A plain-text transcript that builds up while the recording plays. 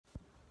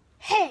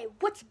Hey,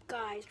 what's up,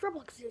 guys?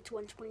 Roblox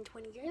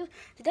 2020 here.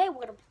 Today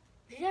we're gonna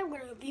be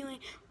reviewing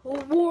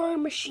War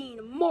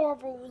Machine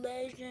Marvel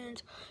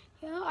Legends.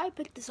 Yeah, I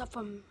picked this up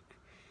from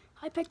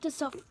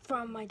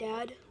my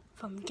dad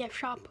from gift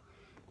shop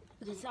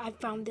because I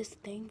found this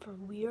thing for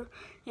weird,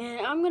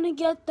 and I'm gonna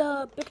get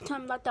the Big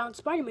Time Letdown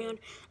Spider-Man.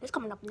 It's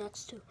coming up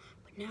next too.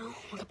 But now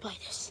we're gonna play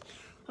this.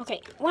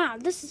 Okay, wow,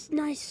 this is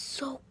nice,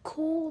 so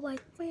cool.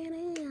 Like,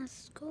 man,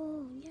 that's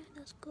cool. Yeah,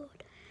 that's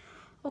good.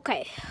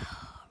 Okay.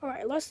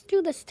 Alright, let's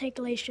do this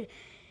articulation.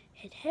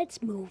 His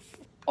heads move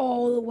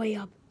all the way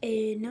up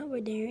and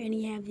over there, and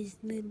he have his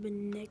little bit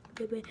neck.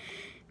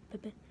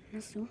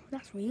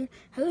 That's weird.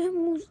 How it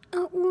moves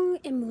outward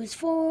and moves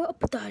forward, up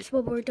with the eyes,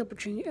 forward, double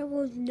chin,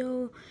 elbows,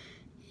 no,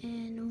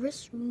 and the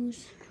wrist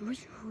moves,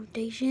 wrist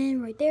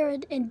rotation right there,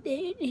 and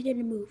he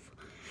didn't move.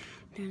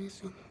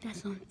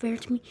 That's unfair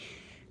to me.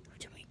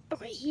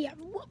 Okay, he have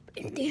whoop,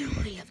 and then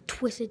we have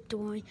twisted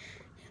joint.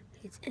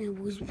 His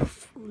elbows a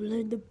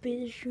little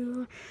bit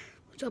short.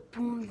 Up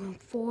on, going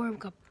forward, we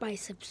got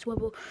bicep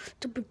swivel,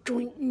 double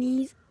joint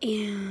knees,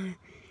 and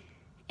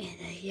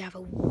you have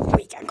a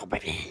weak ankle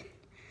breakdown.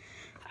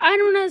 I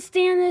don't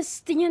understand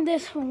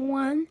this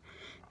one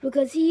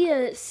because he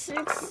is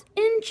 6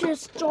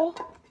 inches tall.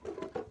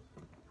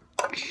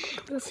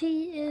 Because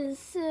he is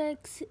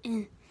 6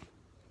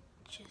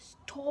 inches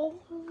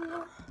tall.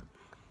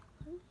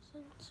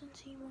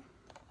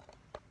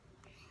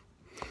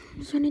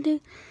 Is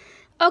anything?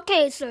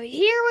 Okay, so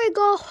here we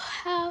go.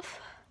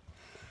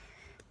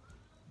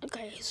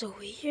 Okay, so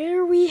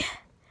here we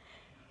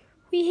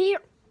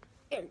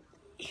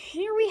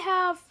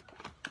have.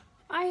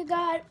 I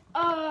got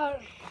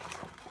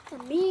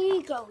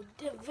Amigo,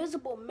 the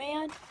Invisible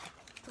Man,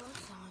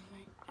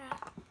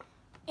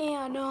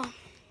 and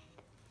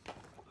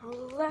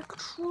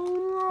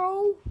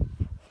Electro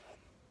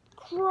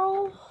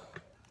Crow,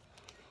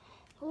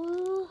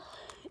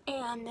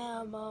 and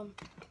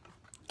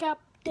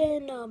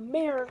Captain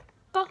America,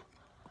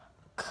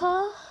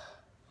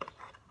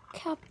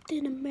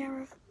 Captain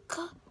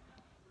America,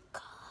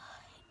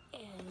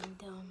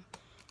 and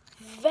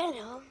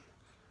Venom,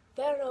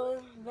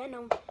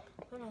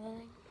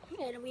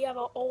 and we have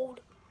an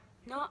old,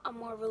 not a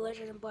Marvel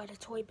Legend, but a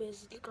Toy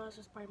Biz because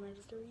of Spider-Man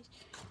series,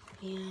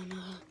 and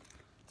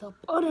the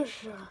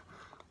Punisher.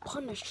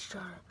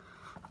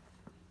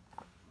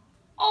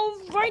 All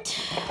right,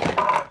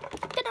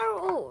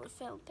 oh, it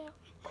fell down.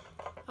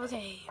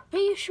 Okay,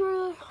 be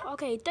sure.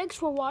 Okay, thanks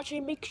for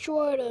watching. Make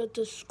sure to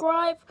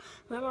subscribe.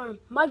 Remember,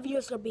 my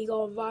videos gonna be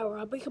going viral.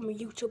 I'll become a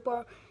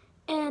YouTuber,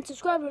 and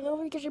subscribe to the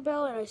notification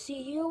bell. And I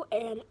see you.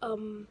 And a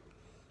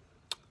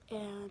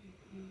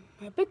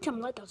Big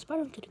Time Letdown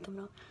Spider-Man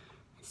coming out.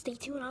 Stay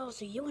tuned. I'll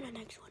see you in the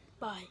next one.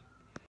 Bye.